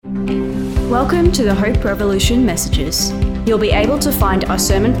Welcome to the Hope Revolution Messages. You'll be able to find our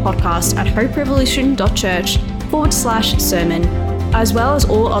sermon podcast at hoperevolution.church/sermon, as well as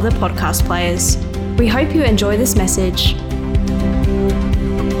all other podcast players. We hope you enjoy this message.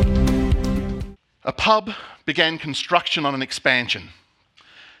 A pub began construction on an expansion,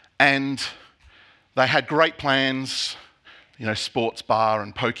 and they had great plans, sports bar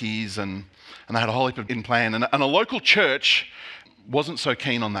and pokies, and they had a whole heap of in plan. And a local church wasn't so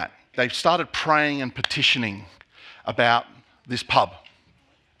keen on that. They started praying and petitioning about this pub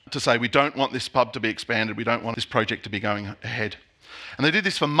to say, we don't want this pub to be expanded, we don't want this project to be going ahead. And they did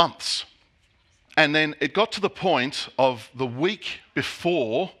this for months. And then it got to the point of the week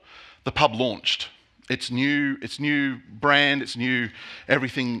before the pub launched. It's new brand, it's new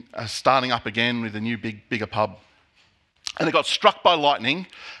everything starting up again with a new bigger pub. And it got struck by lightning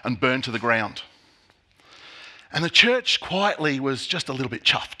and burned to the ground. And the church quietly was just a little bit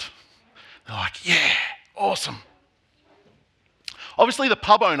chuffed. They're like, yeah, awesome. Obviously, the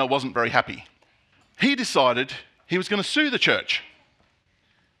pub owner wasn't very happy. He decided he was going to sue the church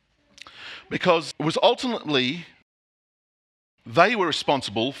because it was ultimately they were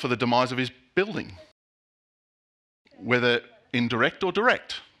responsible for the demise of his building, whether indirect or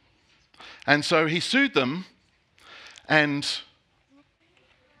direct. And so he sued them, and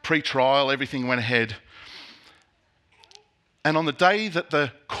pre-trial, everything went ahead. And on the day that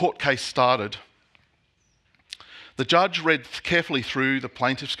the court case started, the judge read carefully through the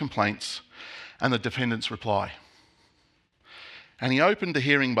plaintiff's complaints and the defendant's reply. And he opened the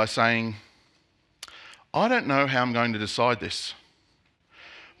hearing by saying, I don't know how I'm going to decide this,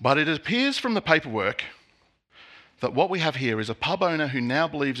 but it appears from the paperwork that what we have here is a pub owner who now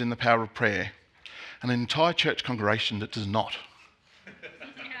believes in the power of prayer and an entire church congregation that does not.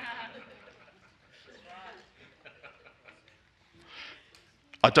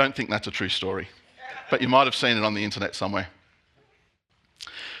 I don't think that's a true story, but you might have seen it on the internet somewhere.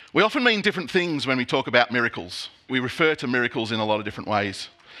 We often mean different things when we talk about miracles. We refer to miracles in a lot of different ways.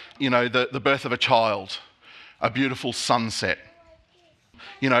 The birth of a child, a beautiful sunset,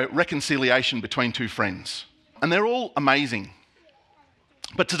 reconciliation between two friends. And they're all amazing.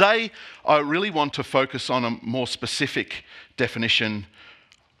 But today, I really want to focus on a more specific definition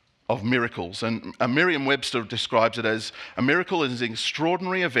of miracles. And Merriam-Webster describes it as a miracle is an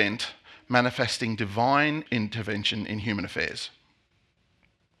extraordinary event manifesting divine intervention in human affairs.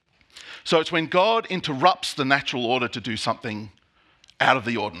 So it's when God interrupts the natural order to do something out of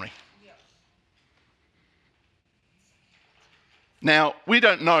the ordinary. Now, we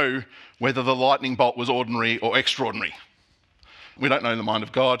don't know whether the lightning bolt was ordinary or extraordinary. We don't know the mind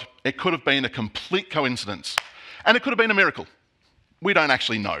of God. It could have been a complete coincidence, and it could have been a miracle. We don't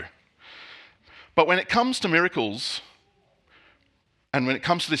actually know. But when it comes to miracles, and when it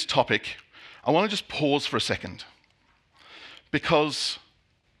comes to this topic, I want to just pause for a second, because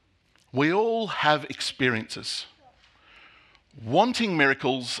we all have experiences wanting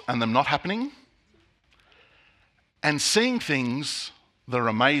miracles and them not happening, and seeing things that are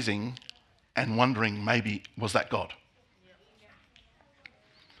amazing and wondering, maybe, was that God?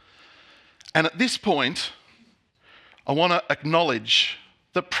 And at this point, I want to acknowledge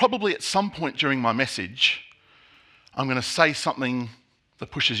that probably at some point during my message, I'm going to say something that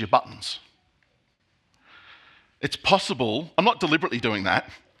pushes your buttons. It's possible, I'm not deliberately doing that,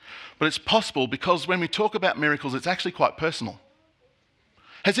 but it's possible because when we talk about miracles, it's actually quite personal.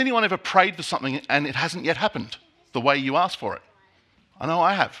 Has anyone ever prayed for something and it hasn't yet happened the way you asked for it? I know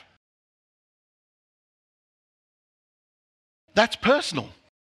I have. That's personal.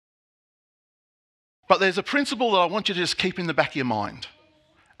 But there's a principle that I want you to just keep in the back of your mind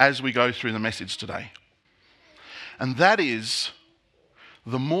as we go through the message today. And that is,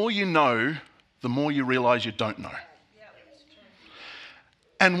 the more you know, the more you realise you don't know.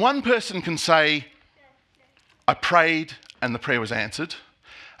 And one person can say, I prayed and the prayer was answered.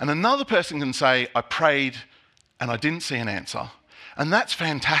 And another person can say, I prayed and I didn't see an answer. And that's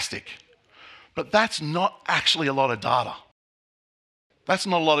fantastic. But that's not actually a lot of data. That's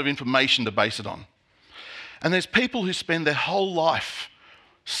not a lot of information to base it on. And there's people who spend their whole life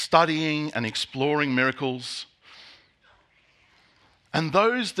studying and exploring miracles. And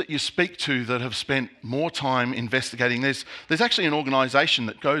those that you speak to that have spent more time investigating, there's actually an organisation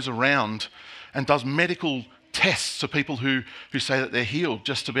that goes around and does medical tests to people who say that they're healed,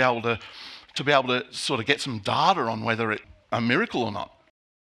 just to be able to sort of get some data on whether it's a miracle or not.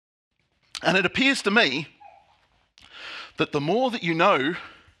 And it appears to me that the more that you know,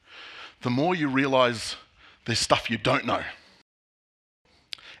 the more you realise there's stuff you don't know.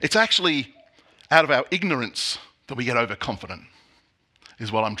 It's actually out of our ignorance that we get overconfident.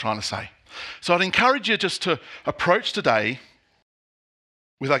 is what I'm trying to say. So I'd encourage you just to approach today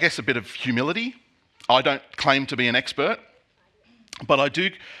with, I guess, a bit of humility. I don't claim to be an expert, but I do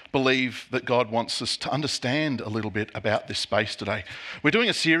believe that God wants us to understand a little bit about this space today. We're doing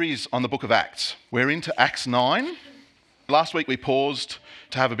a series on the book of Acts. We're into Acts 9. Last week we paused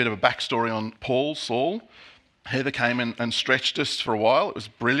to have a bit of a backstory on Saul. Heather came in and stretched us for a while. It was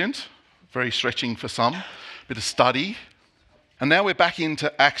brilliant, very stretching for some, a bit of study. And now we're back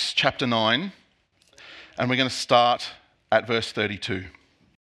into Acts chapter 9, and we're going to start at verse 32.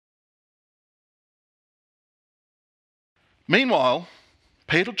 Meanwhile,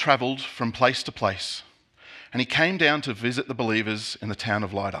 Peter travelled from place to place, and he came down to visit the believers in the town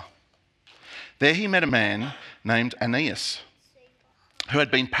of Lydda. There he met a man named Aeneas, who had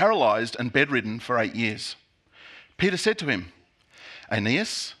been paralysed and bedridden for 8 years. Peter said to him,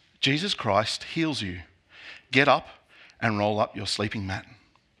 "Aeneas, Jesus Christ heals you. Get up and roll up your sleeping mat."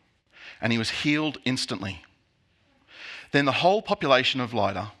 And he was healed instantly. Then the whole population of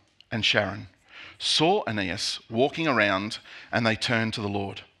Lydda and Sharon saw Aeneas walking around, and they turned to the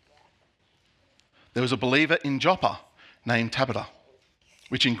Lord. There was a believer in Joppa named Tabitha,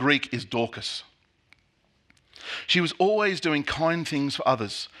 which in Greek is Dorcas. She was always doing kind things for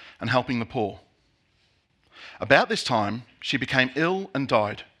others and helping the poor. About this time, she became ill and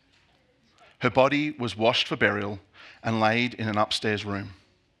died. Her body was washed for burial and laid in an upstairs room.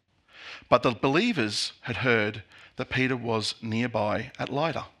 But the believers had heard that Peter was nearby at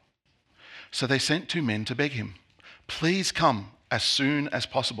Lydda. So they sent 2 men to beg him, "Please come as soon as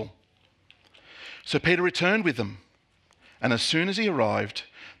possible." So Peter returned with them, and as soon as he arrived,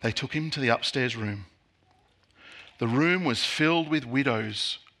 they took him to the upstairs room. The room was filled with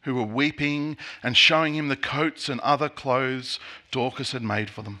widows who were weeping and showing him the coats and other clothes Dorcas had made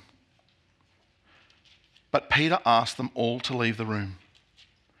for them. But Peter asked them all to leave the room.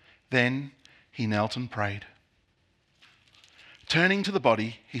 Then he knelt and prayed. Turning to the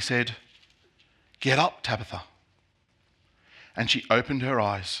body, he said, "Get up, Tabitha." And she opened her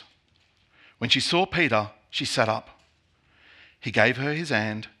eyes. When she saw Peter, she sat up. He gave her his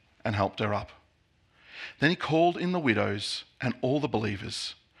hand and helped her up. Then he called in the widows and all the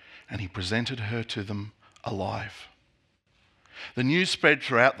believers, and he presented her to them alive. The news spread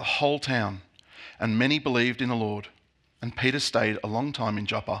throughout the whole town, and many believed in the Lord. And Peter stayed a long time in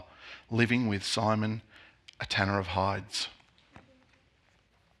Joppa, living with Simon, a tanner of hides.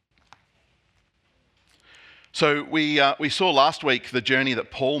 So we saw last week the journey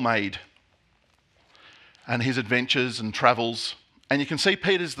that Paul made and his adventures and travels. And you can see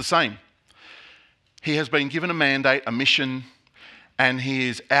Peter's the same. He has been given a mandate, a mission, and he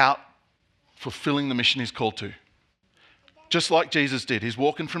is out fulfilling the mission he's called to. Just like Jesus did. He's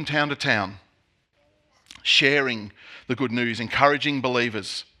walking from town to town, sharing the good news, encouraging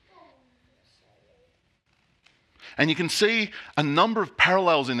believers. And you can see a number of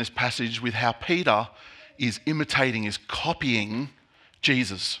parallels in this passage with how Peter is imitating, is copying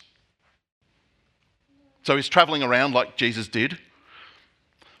Jesus. So he's travelling around like Jesus did.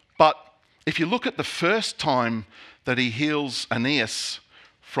 But if you look at the first time that he heals Aeneas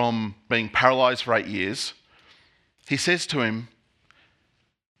from being paralysed for 8 years, he says to him,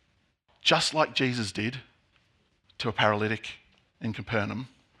 just like Jesus did to a paralytic in Capernaum,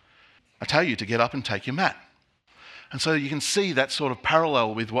 "I tell you to get up and take your mat." And so you can see that sort of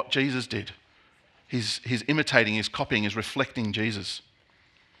parallel with what Jesus did. He's imitating, he's copying, he's reflecting Jesus.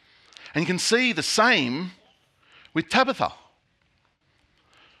 And you can see the same with Tabitha,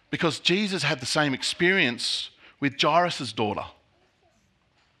 because Jesus had the same experience with Jairus' daughter.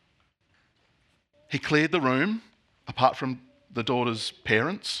 He cleared the room, apart from the daughter's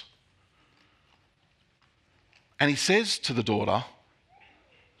parents, and he says to the daughter,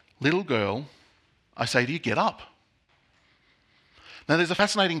 "Little girl, I say to you, get up." Now there's a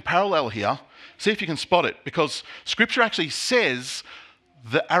fascinating parallel here. See if you can spot it, because Scripture actually says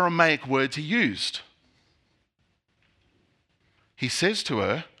the Aramaic words he used. He says to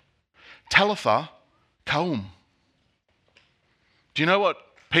her, "Talitha koum." Do you know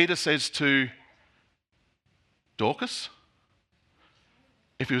what Peter says to Dorcas?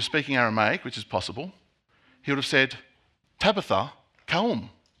 If he was speaking Aramaic, which is possible, he would have said, "Tabitha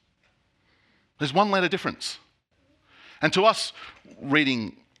koum." There's 1 letter difference. And to us,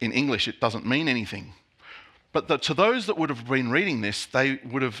 reading in English, it doesn't mean anything. But to those that would have been reading this, they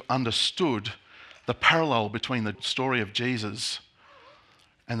would have understood the parallel between the story of Jesus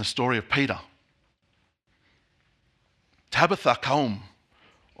and the story of Peter. Tabitha koum,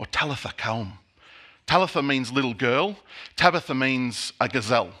 or Talitha koum. Talitha means little girl. Tabitha means a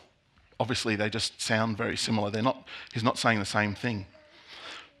gazelle. Obviously, they just sound very similar. He's not saying the same thing.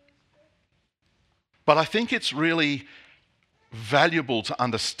 But I think it's really valuable to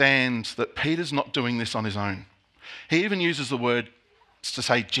understand that Peter's not doing this on his own. He even uses the word to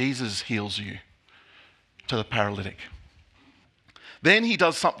say Jesus heals you to the paralytic. Then he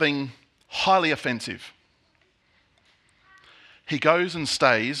does something highly offensive. He goes and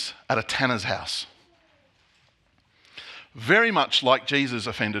stays at a tanner's house. Very much like Jesus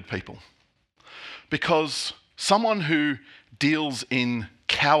offended people. Because someone who deals in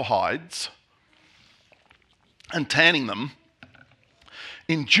cowhides and tanning them,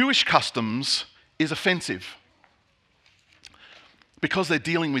 in Jewish customs, is offensive. Because they're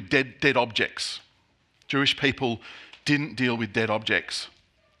dealing with dead objects. Jewish people didn't deal with dead objects.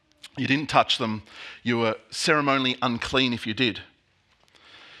 You didn't touch them. You were ceremonially unclean if you did.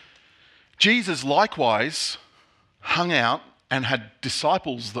 Jesus likewise hung out and had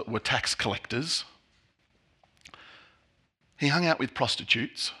disciples that were tax collectors. He hung out with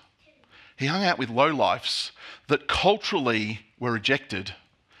prostitutes. He hung out with lowlifes that culturally were rejected.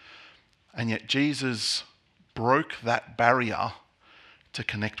 And yet Jesus broke that barrier to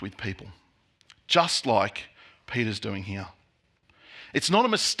connect with people, just like Peter's doing here. It's not a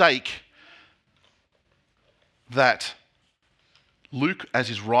mistake that Luke, as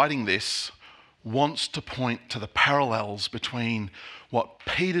he's writing this, wants to point to the parallels between what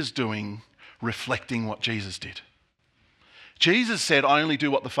Peter's doing reflecting what Jesus did. Jesus said, I only do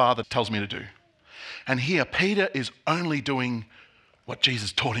what the Father tells me to do. And here, Peter is only doing what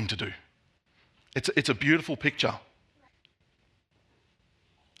Jesus taught him to do. It's a beautiful picture.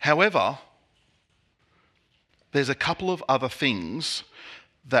 However, there's a couple of other things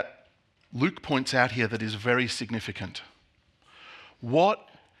that Luke points out here that is very significant. What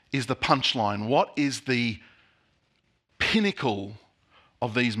is the punchline? What is the pinnacle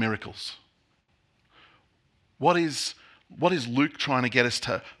of these miracles? What is Luke trying to get us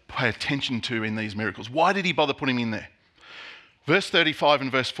to pay attention to in these miracles? Why did he bother putting them in there? Verse 35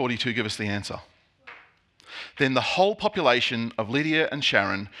 and verse 42 give us the answer. Then the whole population of Lydia and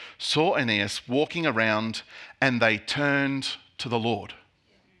Sharon saw Aeneas walking around, and they turned to the Lord.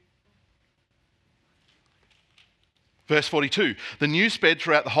 Verse 42, the news spread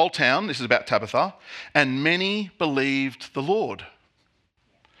throughout the whole town, this is about Tabitha, and many believed the Lord.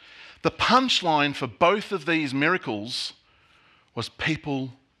 The punchline for both of these miracles was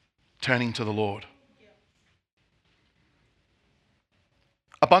people turning to the Lord.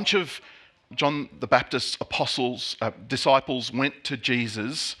 A bunch of John the Baptist's disciples went to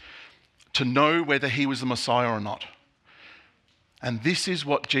Jesus to know whether he was the Messiah or not. And this is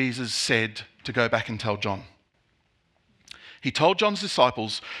what Jesus said to go back and tell John. He told John's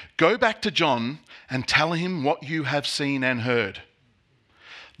disciples, go back to John and tell him what you have seen and heard.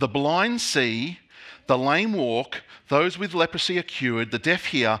 The blind see, the lame walk, those with leprosy are cured, the deaf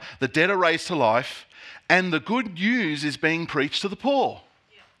hear, the dead are raised to life, and the good news is being preached to the poor.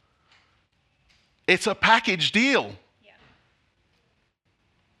 It's a package deal. Yeah.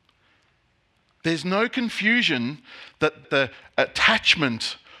 There's no confusion that the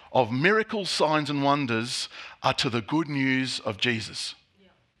attachment of miracles, signs and wonders are to the good news of Jesus. Yeah.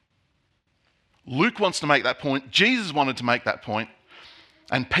 Luke wants to make that point. Jesus wanted to make that point.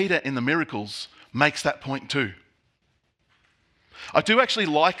 And Peter in the miracles makes that point too. I do actually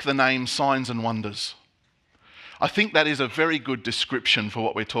like the name signs and wonders. I think that is a very good description for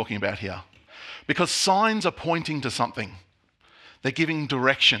what we're talking about here. Because signs are pointing to something. They're giving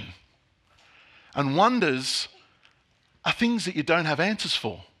direction. And wonders are things that you don't have answers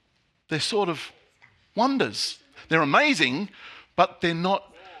for. They're sort of wonders. They're amazing, but they're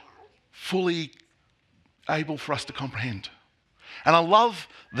not fully able for us to comprehend. And I love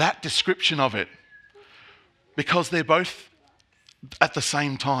that description of it because they're both at the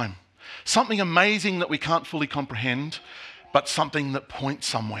same time. Something amazing that we can't fully comprehend, but something that points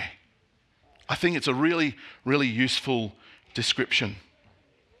somewhere. I think it's a really, really useful description.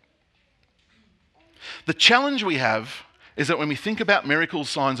 The challenge we have is that when we think about miracles,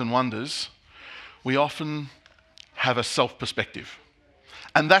 signs and wonders, we often have a self-perspective.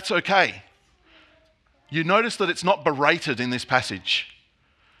 And that's okay. You notice that it's not berated in this passage.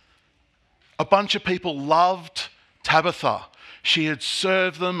 A bunch of people loved Tabitha. She had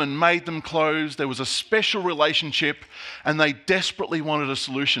served them and made them clothes. There was a special relationship and they desperately wanted a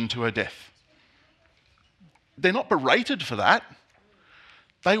solution to her death. They're not berated for that.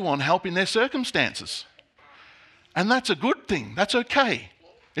 They want help in their circumstances. And that's a good thing. That's okay.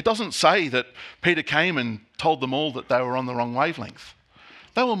 It doesn't say that Peter came and told them all that they were on the wrong wavelength.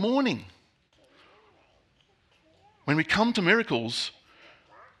 They were mourning. When we come to miracles,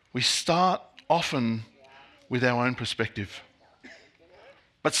 we start often with our own perspective.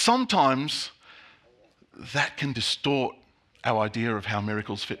 But sometimes that can distort our idea of how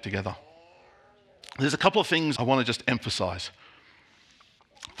miracles fit together. There's a couple of things I want to just emphasize.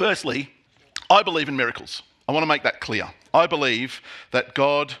 Firstly, I believe in miracles. I want to make that clear. I believe that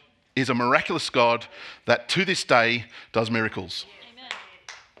God is a miraculous God that to this day does miracles. Amen.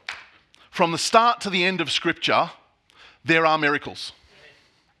 From the start to the end of Scripture, there are miracles.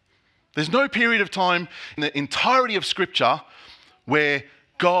 There's no period of time in the entirety of Scripture where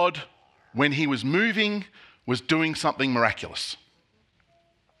God, when he was moving, was doing something miraculous.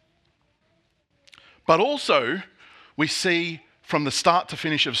 But also, we see from the start to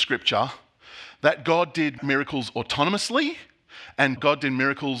finish of Scripture that God did miracles autonomously and God did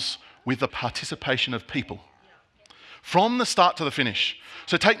miracles with the participation of people. From the start to the finish.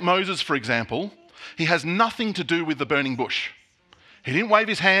 So take Moses, for example. He has nothing to do with the burning bush. He didn't wave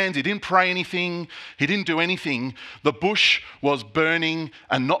his hands, he didn't pray anything, he didn't do anything. The bush was burning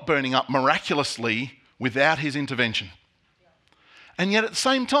and not burning up miraculously without his intervention. And yet at the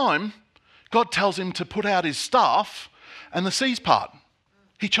same time, God tells him to put out his staff and the seas part.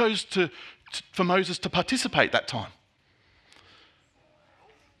 He chose for Moses to participate that time.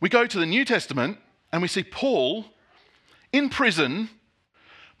 We go to the New Testament and we see Paul in prison.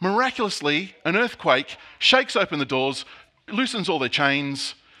 Miraculously, an earthquake shakes open the doors, loosens all their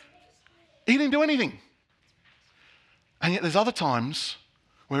chains. He didn't do anything. And yet there's other times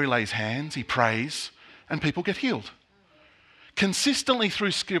where he lays hands, he prays, and people get healed. Consistently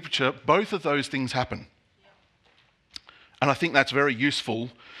through Scripture, both of those things happen. And I think that's very useful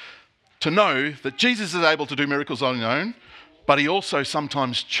to know that Jesus is able to do miracles on his own, but he also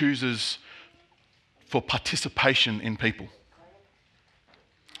sometimes chooses for participation in people.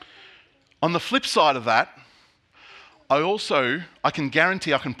 On the flip side of that, I can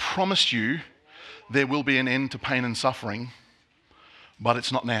guarantee, I can promise you, there will be an end to pain and suffering, but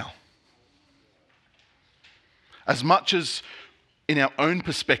it's not now. As much as in our own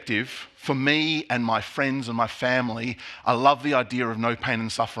perspective, for me and my friends and my family, I love the idea of no pain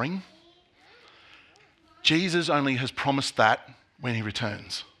and suffering. Jesus only has promised that when he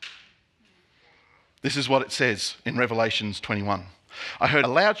returns. This is what it says in Revelations 21. I heard a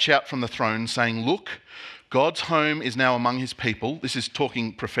loud shout from the throne saying, "Look, God's home is now among his people." This is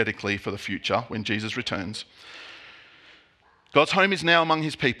talking prophetically for the future when Jesus returns. God's home is now among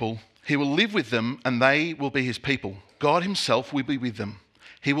his people. He will live with them and they will be his people. God himself will be with them.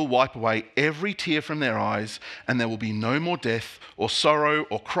 He will wipe away every tear from their eyes and there will be no more death or sorrow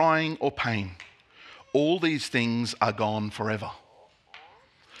or crying or pain. All these things are gone forever.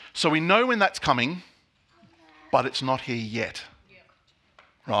 So we know when that's coming, but it's not here yet.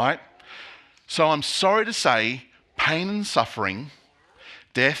 Right? So I'm sorry to say, pain and suffering,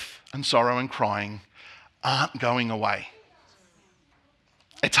 death and sorrow and crying aren't going away.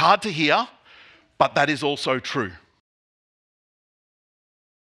 It's hard to hear, but that is also true.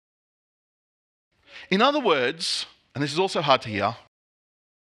 In other words, and this is also hard to hear,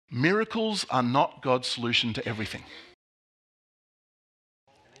 miracles are not God's solution to everything.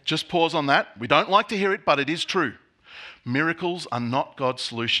 Just pause on that. We don't like to hear it, but it is true. Miracles are not God's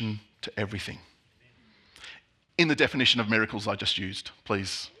solution to everything. In the definition of miracles I just used,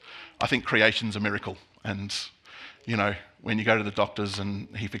 please. I think creation's a miracle. And, when you go to the doctors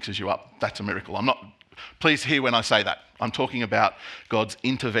and he fixes you up, that's a miracle. Please hear when I say that. I'm talking about God's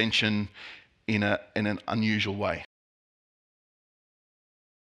intervention in an unusual way.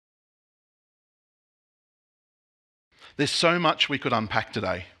 There's so much we could unpack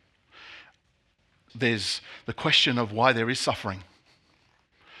today. There's the question of why there is suffering.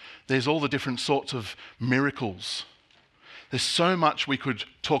 There's all the different sorts of miracles. There's so much we could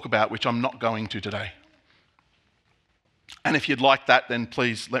talk about, which I'm not going to today. And if you'd like that, then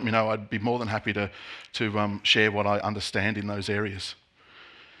please let me know. I'd be more than happy to share what I understand in those areas.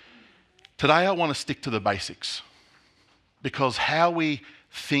 Today I want to stick to the basics, because how we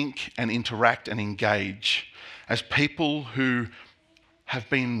think and interact and engage as people who have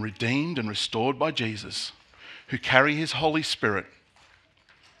been redeemed and restored by Jesus, who carry his Holy Spirit,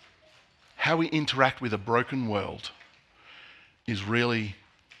 how we interact with a broken world is really,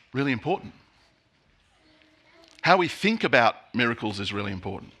 really important. How we think about miracles is really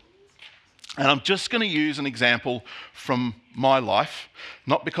important. And I'm just going to use an example from my life,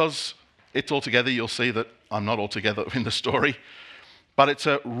 not because it's altogether, you'll see that I'm not altogether in the story, but it's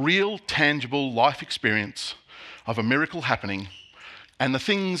a real, tangible life experience of a miracle happening and the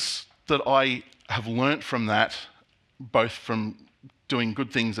things that I have learnt from that, both from doing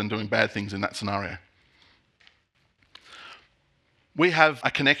good things and doing bad things in that scenario. We have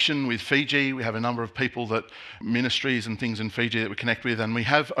a connection with Fiji. We have a number of people that, ministries and things in Fiji that we connect with, and we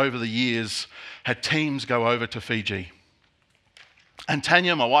have over the years had teams go over to Fiji. And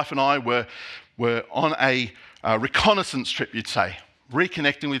Tanya, my wife, and I were on a reconnaissance trip, you'd say,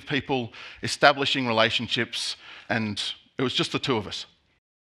 reconnecting with people, establishing relationships, and it was just the two of us.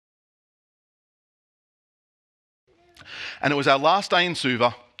 And it was our last day in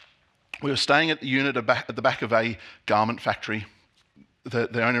Suva. We were staying at the unit at the back of a garment factory.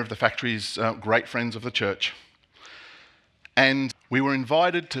 The owner of the factory is great friends of the church. And we were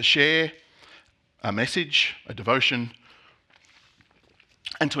invited to share a message, a devotion,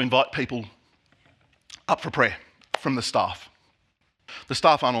 and to invite people up for prayer from the staff. The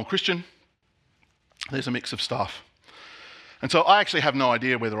staff aren't all Christian. There's a mix of staff. And so I actually have no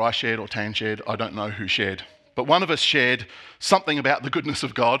idea whether I shared or Tan shared. I don't know who shared. But one of us shared something about the goodness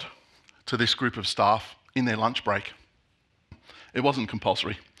of God to this group of staff in their lunch break. It wasn't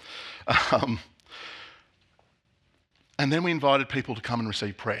compulsory. And then we invited people to come and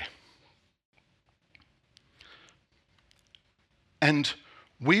receive prayer. And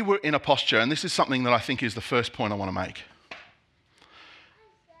we were in a posture, and this is something that I think is the first point I want to make.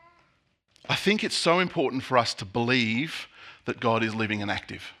 I think it's so important for us to believe that God is living and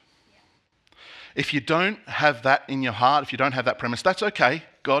active. If you don't have that in your heart, if you don't have that premise, that's okay.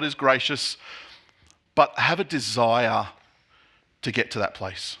 God is gracious, but have a desire to get to that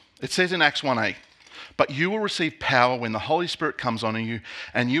place. It says in Acts 1:8, "But you will receive power when the Holy Spirit comes on you,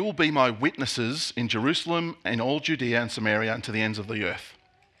 and you will be my witnesses in Jerusalem and all Judea and Samaria and to the ends of the earth."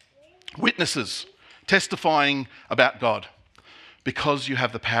 Witnesses, testifying about God, because you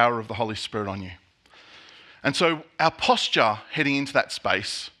have the power of the Holy Spirit on you. And so our posture heading into that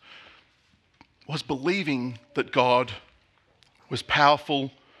space was believing that God was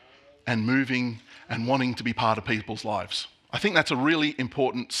powerful and moving and wanting to be part of people's lives. I think that's a really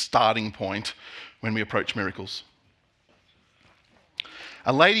important starting point when we approach miracles.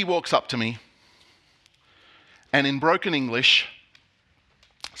 A lady walks up to me and in broken English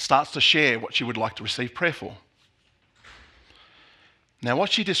starts to share what she would like to receive prayer for. Now,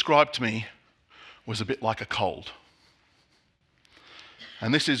 what she described to me was a bit like a cold.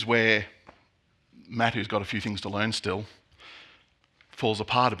 And this is where Matt, who's got a few things to learn still, falls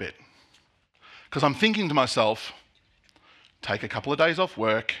apart a bit. Because I'm thinking to myself, take a couple of days off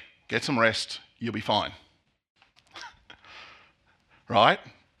work, get some rest, you'll be fine. Right?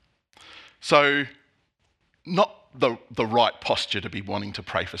 So, not the right posture to be wanting to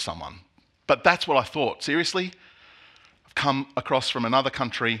pray for someone. But that's what I thought. Seriously? I've come across from another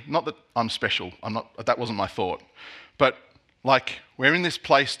country. Not that I'm special. That wasn't my thought. But like, we're in this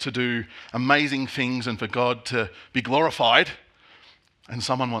place to do amazing things and for God to be glorified, and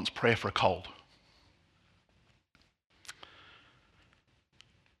someone wants prayer for a cold.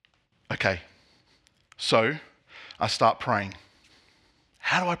 Okay, so I start praying.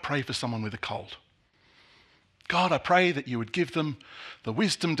 How do I pray for someone with a cold? God, I pray that you would give them the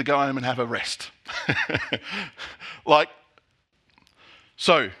wisdom to go home and have a rest.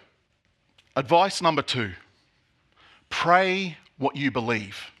 So, advice number 2, pray what you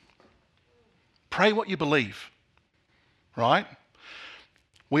believe. Pray what you believe, right?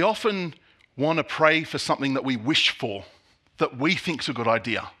 We often want to pray for something that we wish for, that we think's a good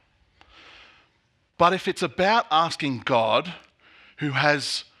idea. But if it's about asking God, who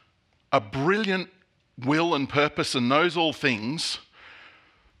has a brilliant will and purpose and knows all things,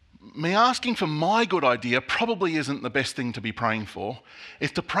 me asking for my good idea probably isn't the best thing to be praying for.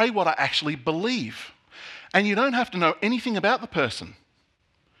 It's to pray what I actually believe. And you don't have to know anything about the person.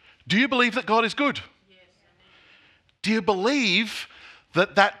 Do you believe that God is good? Yes. Do you believe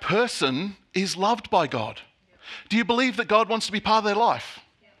that that person is loved by God? Yep. Do you believe that God wants to be part of their life?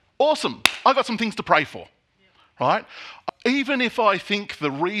 Yep. Awesome. I've got some things to pray for. Yep. Right? Even if I think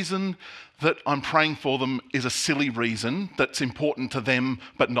the reason that I'm praying for them is a silly reason that's important to them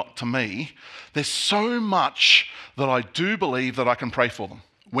but not to me, there's so much that I do believe that I can pray for them.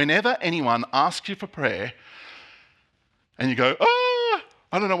 Whenever anyone asks you for prayer and you go,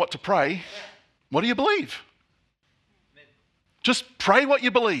 I don't know what to pray, what do you believe? Just pray what you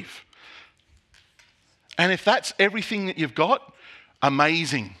believe. And if that's everything that you've got,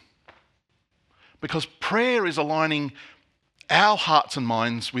 amazing. Because prayer is aligning our hearts and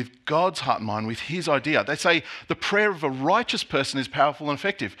minds with God's heart and mind, with his idea. They say the prayer of a righteous person is powerful and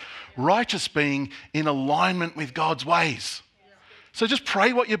effective. Righteous being in alignment with God's ways. So just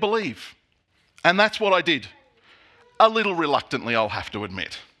pray what you believe. And that's what I did. A little reluctantly, I'll have to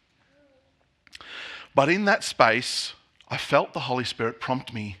admit. But in that space, I felt the Holy Spirit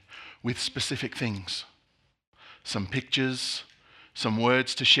prompt me with specific things. Some pictures, some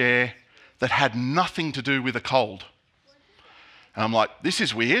words to share that had nothing to do with a cold. And I'm like, this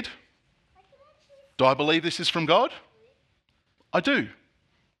is weird. Do I believe this is from God? I do.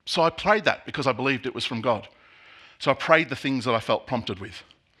 So I prayed that because I believed it was from God. So I prayed the things that I felt prompted with.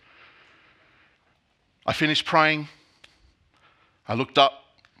 I finished praying. I looked up.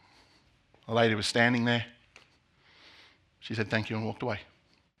 A lady was standing there. She said, thank you, and walked away.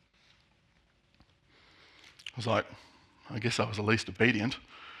 I was like, I guess I was the least obedient.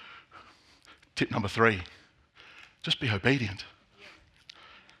 Tip number 3, just be obedient.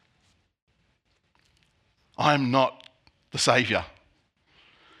 I'm not the saviour.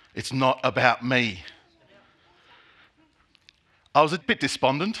 It's not about me. I was a bit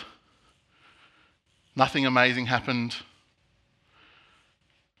despondent. Nothing amazing happened.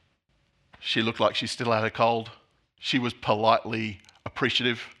 She looked like she still had a cold. She was politely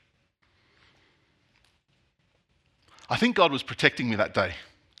appreciative. I think God was protecting me that day.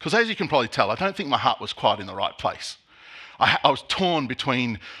 Because as you can probably tell, I don't think my heart was quite in the right place. I was torn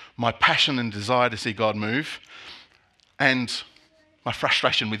between my passion and desire to see God move and my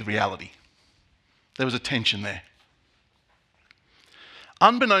frustration with reality. There was a tension there.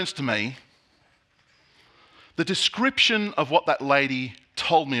 Unbeknownst to me, the description of what that lady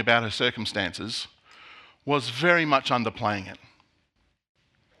told me about her circumstances was very much underplaying it.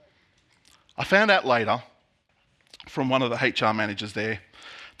 I found out later from one of the HR managers there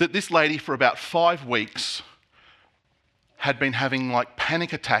that this lady for about 5 weeks had been having like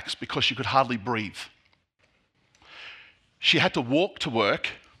panic attacks because she could hardly breathe. She had to walk to work,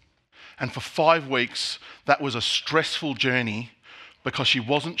 and for 5 weeks that was a stressful journey because she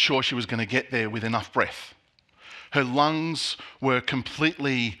wasn't sure she was going to get there with enough breath. Her lungs were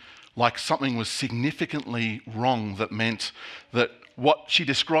completely like something was significantly wrong that meant that what she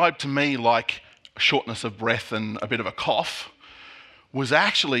described to me like shortness of breath and a bit of a cough was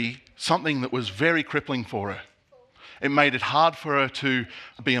actually something that was very crippling for her. It made it hard for her to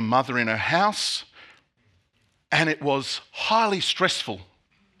be a mother in her house, and it was highly stressful.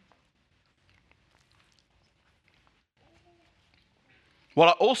 What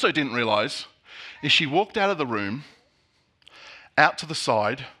I also didn't realise is she walked out of the room, out to the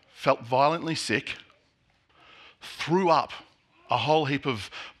side, felt violently sick, threw up a whole heap of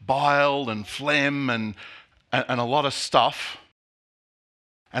bile and phlegm and a lot of stuff,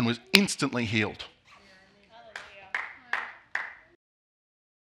 and was instantly healed.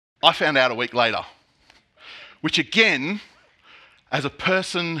 I found out a week later, which again, as a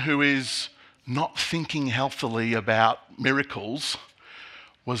person who is not thinking healthily about miracles,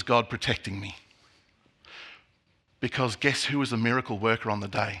 was God protecting me. Because guess who was the miracle worker on the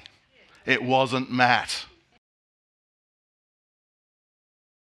day? It wasn't Matt.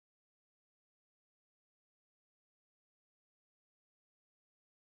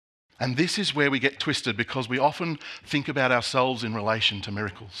 And this is where we get twisted because we often think about ourselves in relation to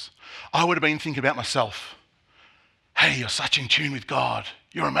miracles. I would have been thinking about myself. Hey, you're such in tune with God.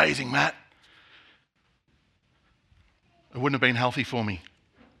 You're amazing, Matt. It wouldn't have been healthy for me.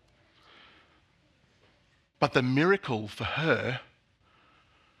 But the miracle for her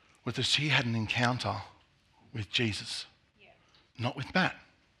was that she had an encounter with Jesus, not with Matt.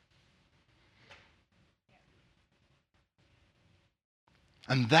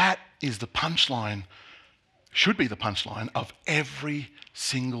 And that is the punchline, should be the punchline of every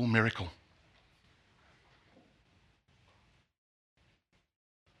single miracle.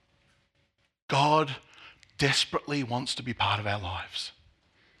 God desperately wants to be part of our lives.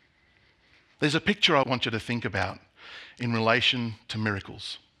 There's a picture I want you to think about in relation to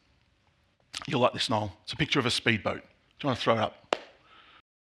miracles. You'll like this, Noel. It's a picture of a speedboat. Do you want to throw it up?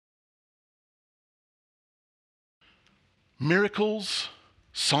 Miracles,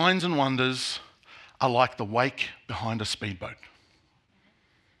 signs and wonders are like the wake behind a speedboat.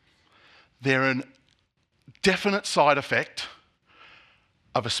 They're a definite side effect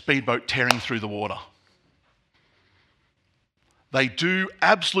of a speedboat tearing through the water. They do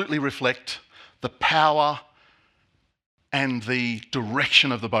absolutely reflect the power and the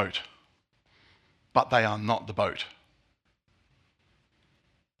direction of the boat, but they are not the boat.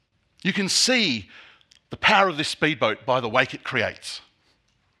 You can see the power of this speedboat by the wake it creates.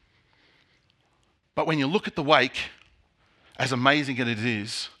 But when you look at the wake, as amazing as it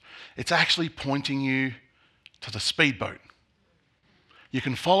is, it's actually pointing you to the speedboat. You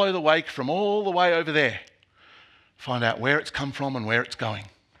can follow the wake from all the way over there, find out where it's come from and where it's going.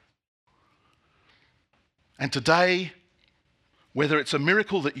 And today, whether it's a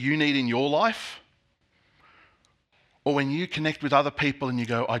miracle that you need in your life, or when you connect with other people and you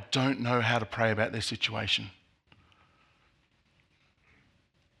go, I don't know how to pray about their situation,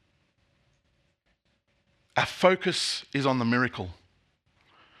 Our focus is on the miracle.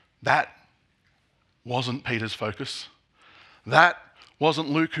 That wasn't Peter's focus. That wasn't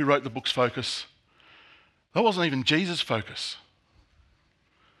Luke, who wrote the book's focus. That wasn't even Jesus' focus.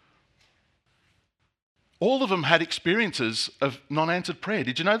 All of them had experiences of non-answered prayer.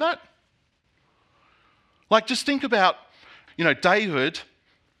 Did you know that? Like, just think about, David,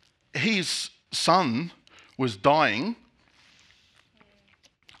 his son was dying,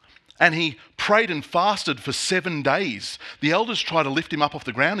 and he prayed and fasted for 7 days. The elders tried to lift him up off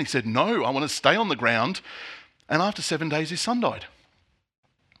the ground. He said, "No, I want to stay on the ground." And after 7 days, his son died.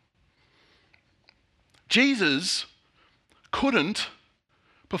 Jesus couldn't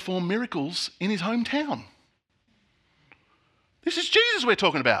perform miracles in his hometown. This is Jesus we're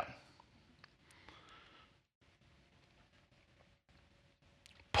talking about.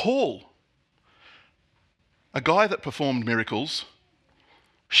 Paul, a guy that performed miracles,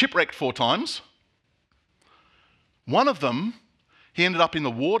 shipwrecked 4 times. One of them, he ended up in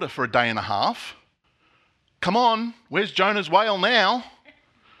the water for a day and a half. Come on, where's Jonah's whale now?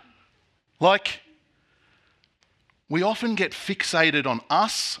 We often get fixated on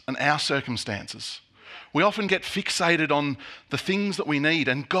us and our circumstances. We often get fixated on the things that we need,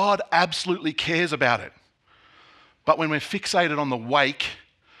 and God absolutely cares about it. But when we're fixated on the wake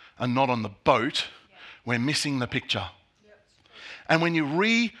and not on the boat, we're missing the picture. And when you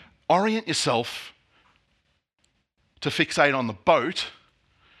reorient yourself to fixate on the boat,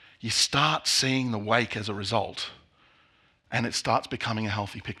 you start seeing the wake as a result, and it starts becoming a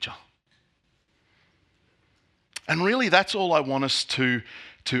healthy picture. And really, that's all I want us to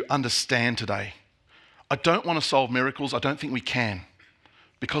understand today. I don't want to solve miracles. I don't think we can,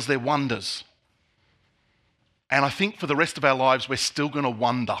 because they're wonders. And I think for the rest of our lives, we're still going to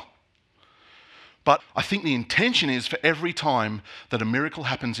wonder. But I think the intention is, for every time that a miracle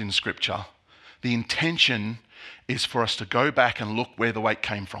happens in Scripture, the intention is for us to go back and look where the wake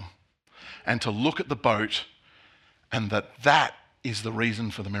came from, and to look at the boat, and that is the reason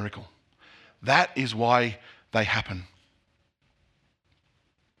for the miracle. That is why they happen.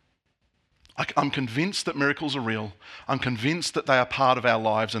 I'm convinced that miracles are real. I'm convinced that they are part of our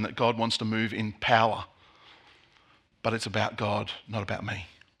lives and that God wants to move in power. But it's about God, not about me.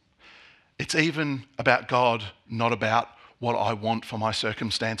 It's even about God, not about what I want for my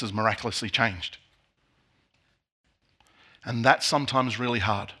circumstances miraculously changed. And that's sometimes really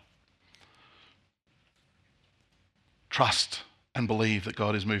hard. Trust and believe that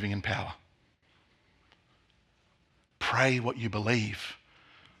God is moving in power. Pray what you believe,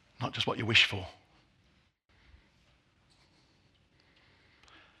 not just what you wish for.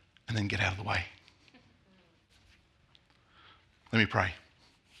 And then get out of the way. Let me pray.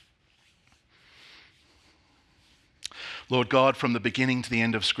 Lord God, from the beginning to the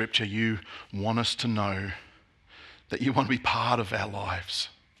end of Scripture, you want us to know that you want to be part of our lives.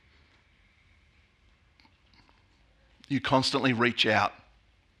 You constantly reach out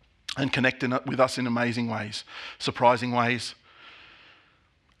and connect with us in amazing ways, surprising ways,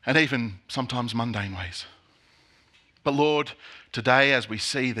 and even sometimes mundane ways. But Lord, today as we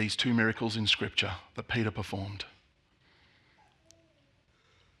see these 2 miracles in Scripture that Peter performed,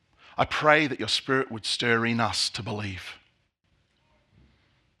 I pray that your Spirit would stir in us to believe.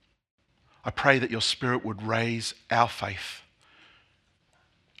 I pray that your Spirit would raise our faith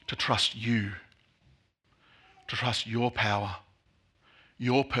to trust you, to trust your power,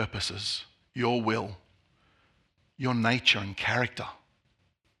 your purposes, your will, your nature and character.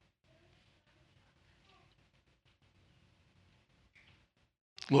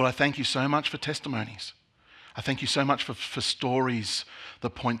 Lord, I thank you so much for testimonies. I thank you so much for stories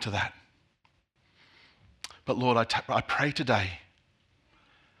that point to that. But Lord, I pray today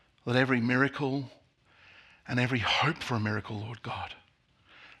that every miracle and every hope for a miracle, Lord God,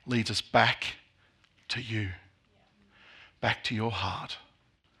 leads us back to you, back to your heart,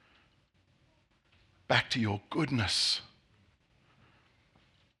 back to your goodness,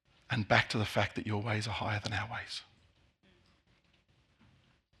 and back to the fact that your ways are higher than our ways.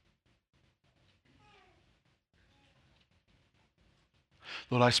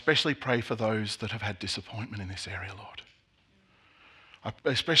 Lord, I especially pray for those that have had disappointment in this area, Lord. I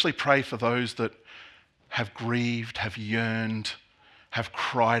especially pray for those that have grieved, have yearned, have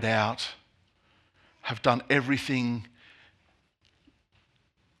cried out, have done everything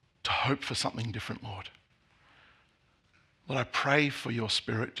to hope for something different, Lord. Lord, I pray for your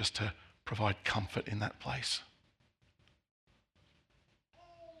Spirit just to provide comfort in that place.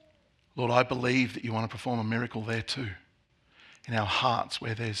 Lord, I believe that you want to perform a miracle there too, in our hearts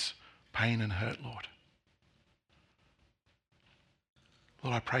where there's pain and hurt, Lord.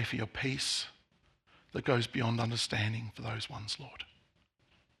 Lord, I pray for your peace that goes beyond understanding for those ones, Lord.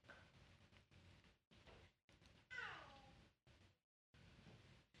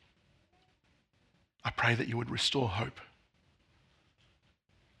 I pray that you would restore hope.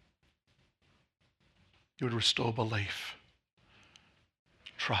 You would restore belief,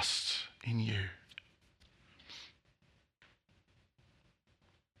 trust in you.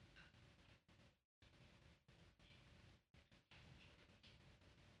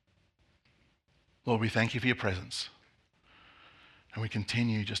 Lord, we thank you for your presence. And we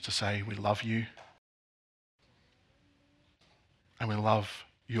continue just to say we love you and we love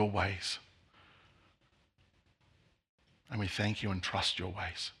your ways. And we thank you and trust your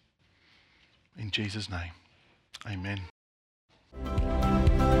ways. In Jesus' name, amen.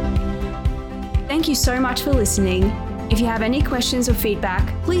 Thank you so much for listening. If you have any questions or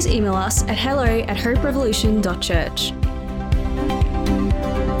feedback, please email us at hello@hoperevolution.church.